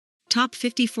Top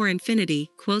 54 Infinity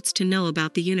Quotes to Know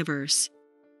About the Universe.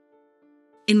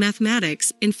 In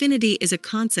mathematics, infinity is a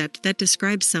concept that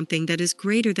describes something that is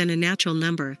greater than a natural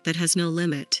number that has no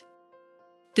limit.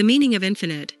 The meaning of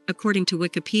infinite, according to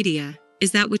Wikipedia,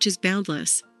 is that which is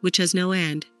boundless, which has no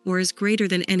end, or is greater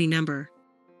than any number.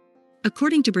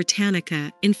 According to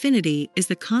Britannica, infinity is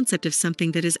the concept of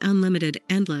something that is unlimited,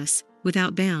 endless,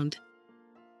 without bound.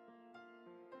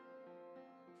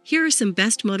 Here are some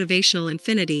best motivational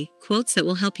infinity quotes that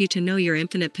will help you to know your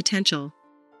infinite potential.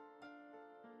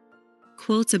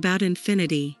 Quotes about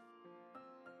infinity.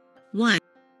 1.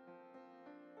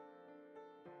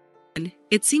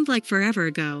 It seemed like forever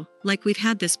ago, like we've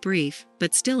had this brief,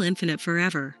 but still infinite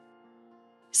forever.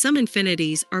 Some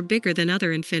infinities are bigger than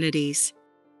other infinities.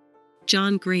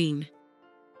 John Green.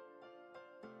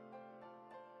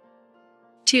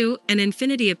 2. An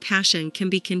infinity of passion can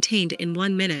be contained in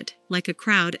 1 minute, like a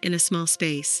crowd in a small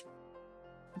space.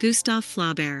 Gustave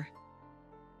Flaubert.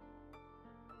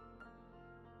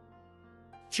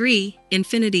 3.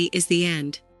 Infinity is the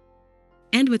end.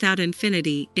 End without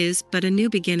infinity is but a new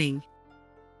beginning.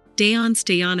 Dejan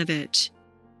Stojanovic.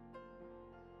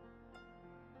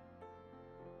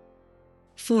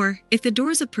 4. If the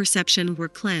doors of perception were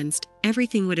cleansed,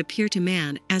 everything would appear to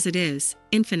man as it is,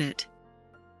 infinite.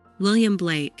 William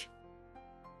Blake.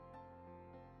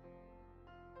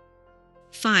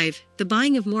 5. The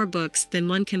buying of more books than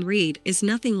one can read is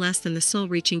nothing less than the soul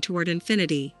reaching toward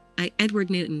infinity. Edward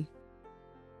Newton.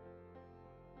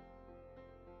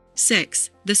 6.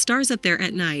 The stars up there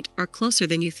at night are closer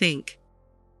than you think.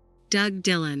 Doug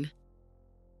Dillon.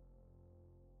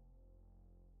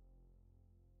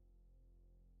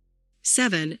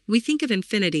 7. We think of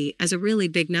infinity as a really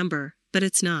big number, but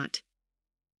it's not.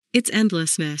 It's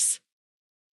endlessness.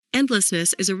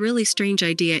 Endlessness is a really strange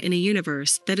idea in a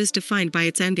universe that is defined by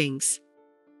its endings.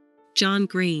 John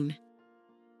Green.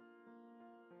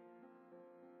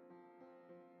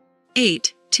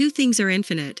 8. Two things are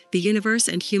infinite, the universe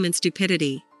and human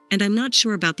stupidity, and I'm not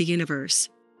sure about the universe.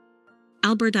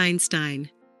 Albert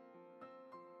Einstein.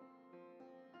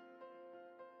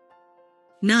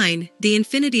 9. The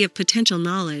infinity of potential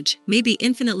knowledge may be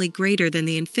infinitely greater than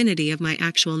the infinity of my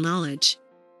actual knowledge.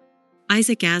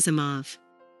 Isaac Asimov.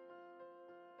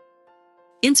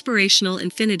 Inspirational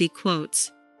infinity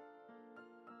quotes.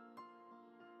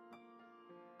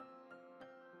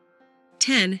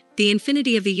 10. The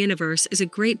infinity of the universe is a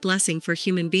great blessing for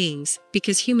human beings,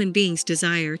 because human beings'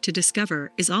 desire to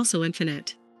discover is also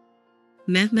infinite.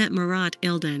 Mehmet Murat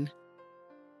İlden.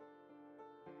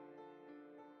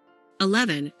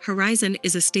 11. Horizon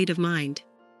is a state of mind.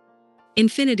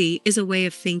 Infinity is a way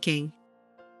of thinking.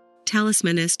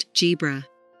 Talismanist Gebra.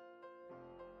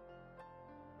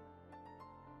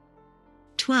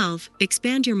 12.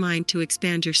 Expand your mind to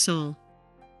expand your soul.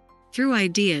 Through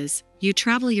ideas, you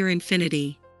travel your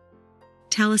infinity.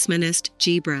 Talismanist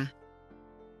Gebra.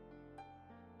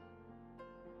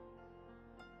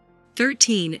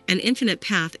 13. An infinite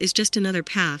path is just another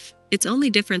path, its only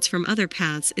difference from other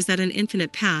paths is that an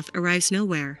infinite path arrives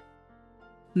nowhere.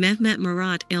 Mehmet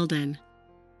Murat İlden.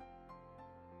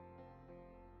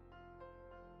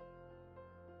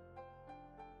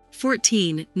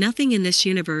 14. Nothing in this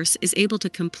universe is able to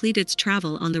complete its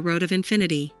travel on the road of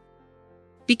infinity.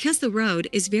 Because the road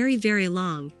is very, very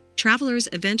long, travelers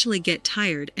eventually get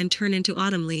tired and turn into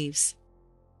autumn leaves.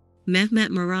 Mehmet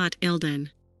Murat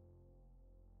İlden.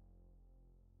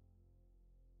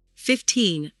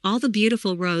 15. All the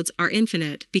beautiful roads are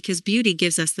infinite because beauty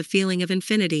gives us the feeling of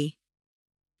infinity.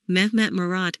 Mehmet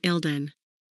Murat İlden.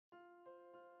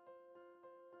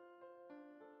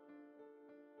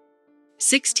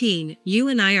 16. You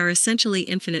and I are essentially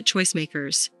infinite choice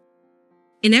makers.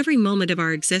 In every moment of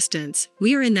our existence,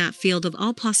 we are in that field of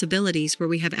all possibilities where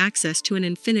we have access to an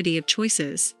infinity of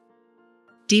choices.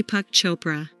 Deepak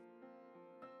Chopra.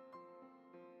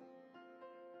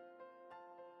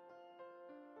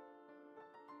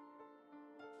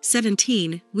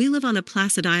 17. We live on a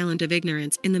placid island of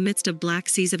ignorance in the midst of black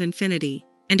seas of infinity,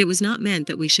 and it was not meant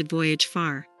that we should voyage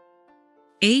far.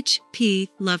 H. P.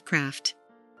 Lovecraft.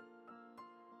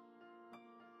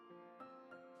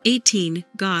 18.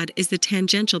 God is the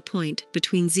tangential point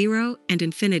between 0 and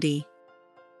infinity.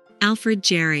 Alfred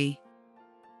Jarry.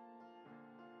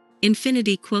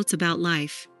 Infinity quotes about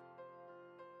life.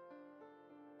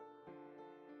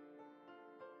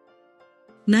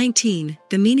 19.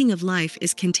 The meaning of life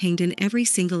is contained in every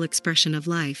single expression of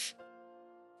life.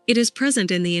 It is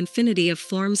present in the infinity of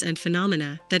forms and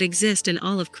phenomena that exist in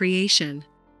all of creation.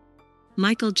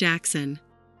 Michael Jackson.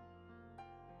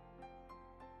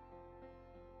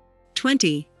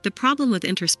 20. The problem with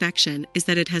introspection is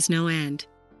that it has no end.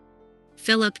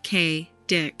 Philip K.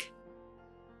 Dick.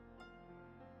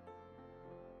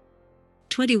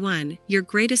 21. Your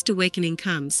greatest awakening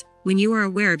comes when you are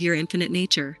aware of your infinite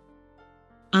nature.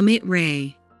 Amit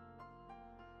Ray.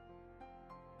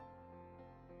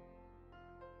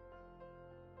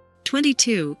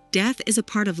 22. Death is a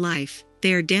part of life.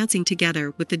 They are dancing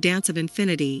together with the dance of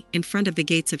infinity in front of the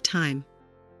gates of time.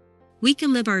 We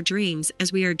can live our dreams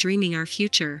as we are dreaming our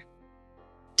future.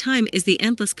 Time is the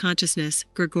endless consciousness.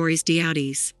 Grigoris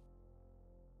Diaudis.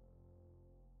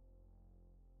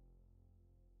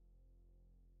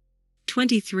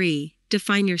 23.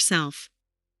 Define yourself.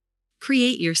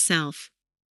 Create yourself.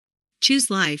 Choose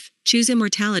life, choose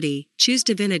immortality, choose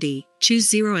divinity, choose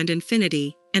zero and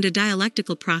infinity, and a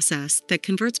dialectical process that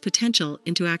converts potential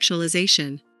into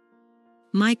actualization.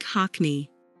 Mike Hockney.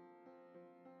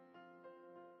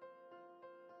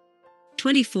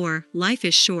 24. Life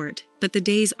is short, but the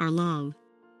days are long.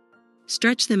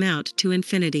 Stretch them out to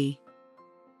infinity.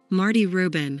 Marty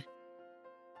Rubin.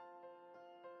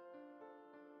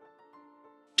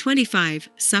 25.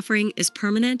 Suffering is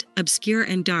permanent, obscure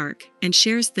and dark, and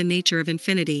shares the nature of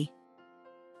infinity.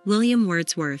 William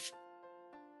Wordsworth.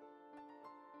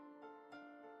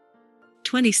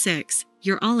 26.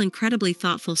 You're all incredibly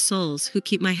thoughtful souls who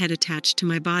keep my head attached to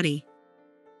my body.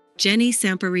 Jenny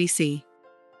Samparisi.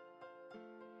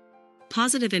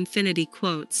 Positive infinity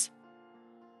quotes.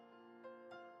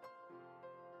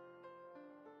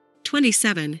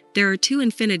 27. There are two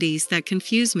infinities that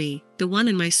confuse me, the one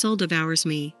in my soul devours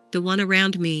me, the one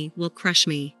around me will crush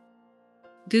me.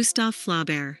 Gustave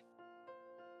Flaubert.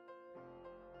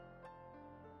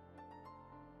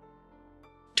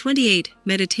 28.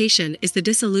 Meditation is the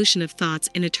dissolution of thoughts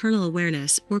in eternal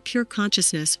awareness or pure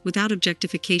consciousness without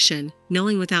objectification,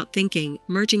 knowing without thinking,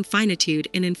 merging finitude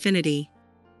in infinity.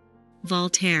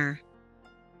 Voltaire.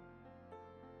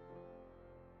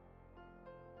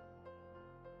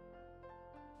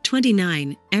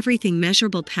 29. Everything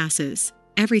measurable passes,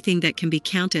 everything that can be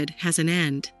counted has an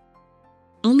end.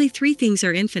 Only three things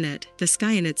are infinite: the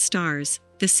sky and its stars,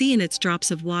 the sea and its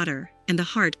drops of water, and the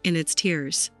heart in its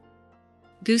tears.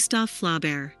 Gustave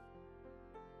Flaubert.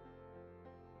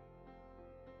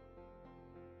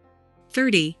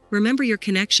 30. Remember your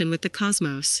connection with the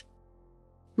cosmos.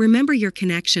 Remember your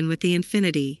connection with the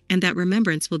infinity, and that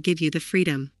remembrance will give you the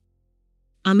freedom.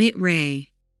 Amit Ray.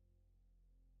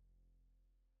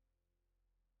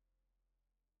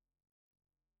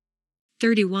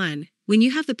 31. When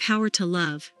you have the power to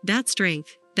love, that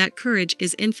strength, that courage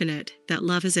is infinite, that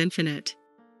love is infinite.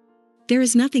 There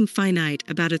is nothing finite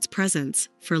about its presence,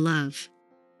 for love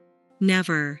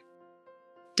never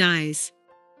dies.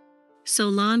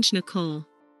 Solange Nicole.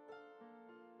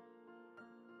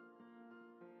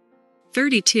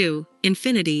 32.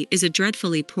 Infinity is a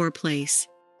dreadfully poor place.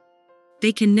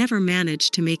 They can never manage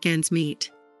to make ends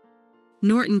meet.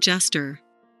 Norton Juster.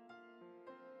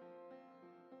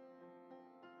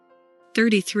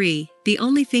 33. The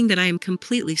only thing that I am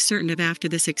completely certain of after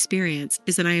this experience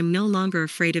is that I am no longer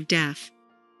afraid of death.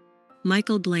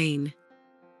 Michael Blaine.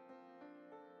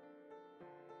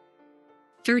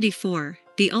 34.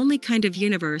 The only kind of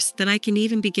universe that I can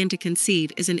even begin to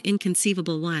conceive is an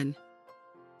inconceivable one.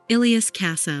 Ilyas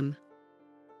Kassim.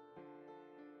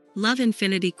 Love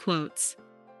Infinity quotes.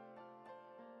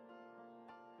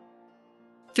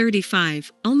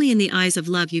 35. Only in the eyes of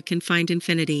love you can find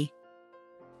infinity.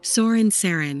 Soren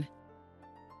Sarin.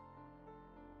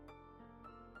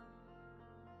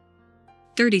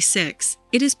 36.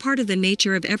 It is part of the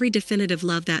nature of every definitive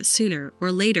love that sooner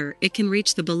or later it can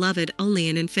reach the beloved only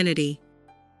in infinity.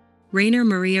 Rainer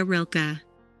Maria Rilke.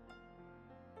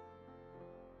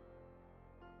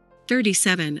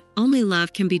 37. Only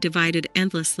love can be divided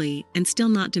endlessly and still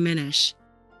not diminish.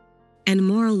 And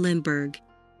Moral Lindbergh.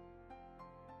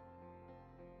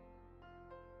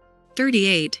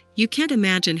 38. You can't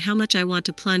imagine how much I want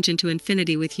to plunge into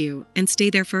infinity with you and stay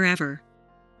there forever.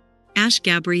 Ash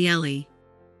Gabrielli.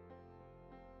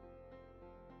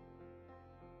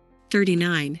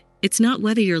 39. It's not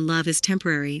whether your love is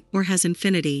temporary or has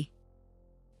infinity.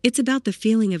 It's about the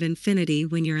feeling of infinity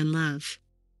when you're in love.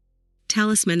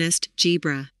 Talismanist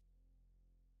Gebra.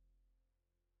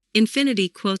 Infinity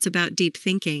quotes about deep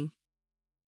thinking.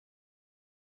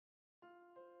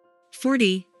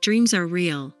 40. Dreams are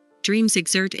real. Dreams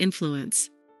exert influence.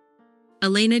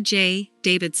 Elena J.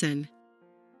 Davidson.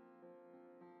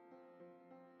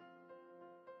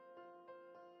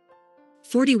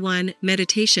 41.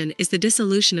 Meditation is the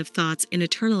dissolution of thoughts in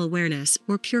eternal awareness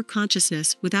or pure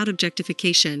consciousness without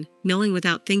objectification, knowing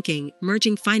without thinking,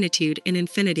 merging finitude in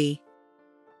infinity.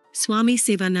 Swami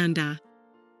Sivananda.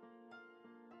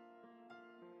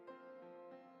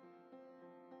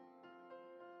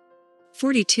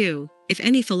 42. If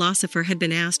any philosopher had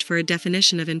been asked for a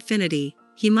definition of infinity,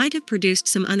 he might have produced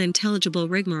some unintelligible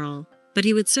rigmarole, but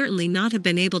he would certainly not have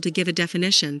been able to give a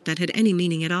definition that had any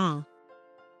meaning at all.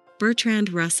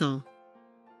 Bertrand Russell.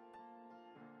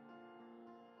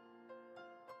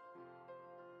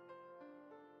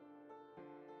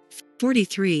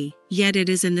 43. Yet it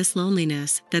is in this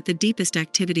loneliness that the deepest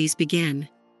activities begin.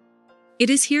 It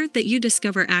is here that you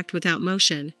discover act without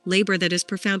motion, labor that is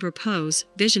profound repose,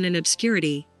 vision in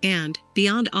obscurity, and,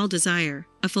 beyond all desire,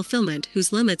 a fulfillment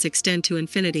whose limits extend to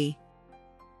infinity.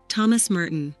 Thomas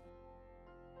Merton.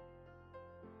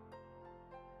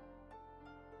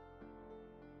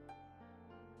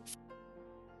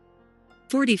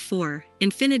 44.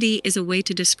 Infinity is a way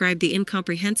to describe the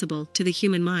incomprehensible to the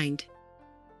human mind.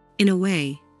 In a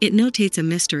way, it notates a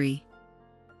mystery.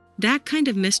 That kind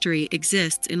of mystery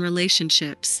exists in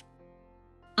relationships.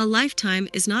 A lifetime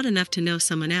is not enough to know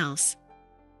someone else.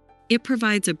 It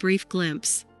provides a brief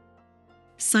glimpse.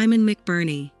 Simon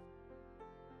McBurney.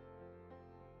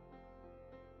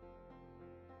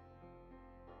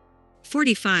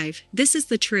 45. This is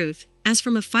the truth. As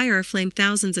from a fire or flame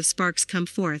thousands of sparks come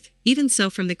forth, even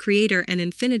so from the Creator an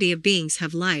infinity of beings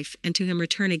have life and to him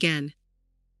return again.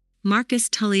 Marcus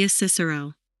Tullius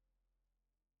Cicero.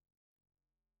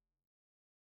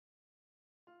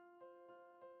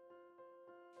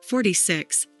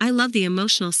 46. I love the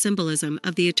emotional symbolism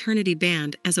of the Eternity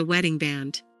Band as a wedding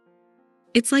band.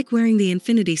 It's like wearing the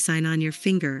infinity sign on your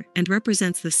finger and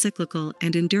represents the cyclical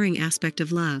and enduring aspect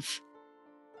of love.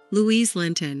 Louise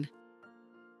Linton.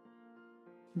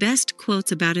 Best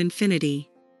quotes about infinity.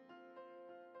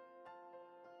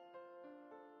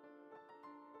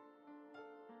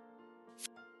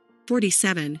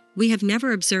 47. We have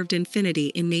never observed infinity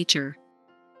in nature.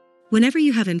 Whenever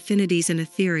you have infinities in a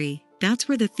theory, that's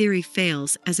where the theory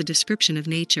fails as a description of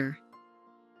nature.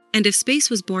 And if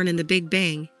space was born in the Big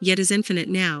Bang, yet is infinite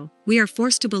now, we are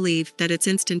forced to believe that it's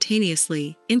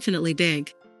instantaneously, infinitely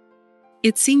big.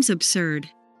 It seems absurd.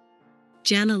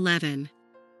 Janna Levin.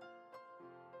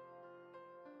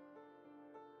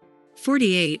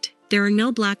 48. There are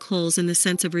no black holes in the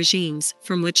sense of regimes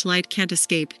from which light can't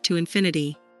escape to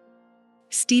infinity.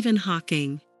 Stephen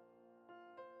Hawking.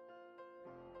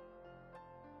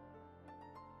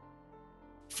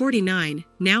 49.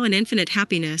 Now an infinite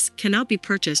happiness cannot be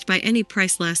purchased by any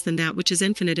price less than that which is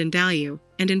infinite in value,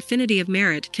 and infinity of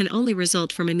merit can only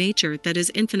result from a nature that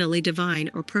is infinitely divine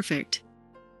or perfect.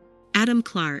 Adam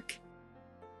Clarke.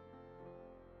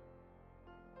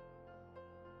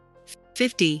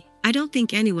 50. I don't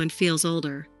think anyone feels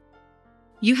older.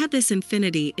 You have this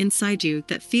infinity inside you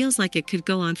that feels like it could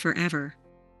go on forever.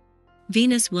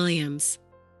 Venus Williams.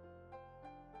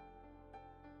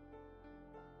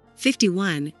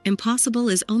 51. Impossible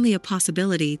is only a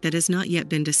possibility that has not yet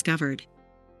been discovered.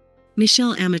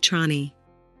 Michelle Amatrani.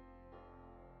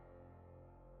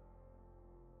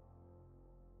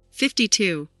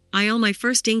 52. I owe my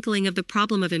first inkling of the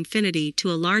problem of infinity to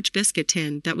a large biscuit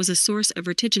tin that was a source of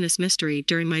vertiginous mystery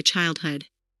during my childhood.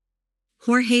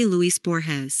 Jorge Luis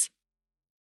Borges.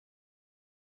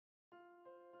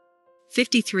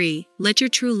 53. Let your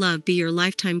true love be your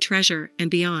lifetime treasure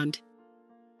and beyond.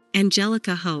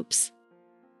 Angelica Hopes.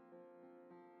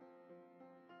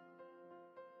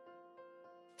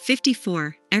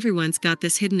 54. Everyone's got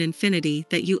this hidden infinity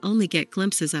that you only get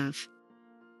glimpses of.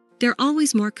 They're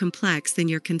always more complex than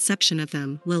your conception of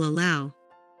them will allow.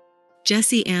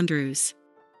 Jesse Andrews.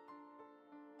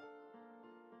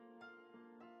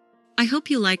 I hope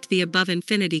you liked the above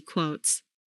infinity quotes.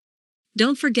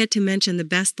 Don't forget to mention the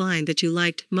best line that you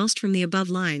liked most from the above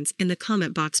lines in the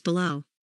comment box below.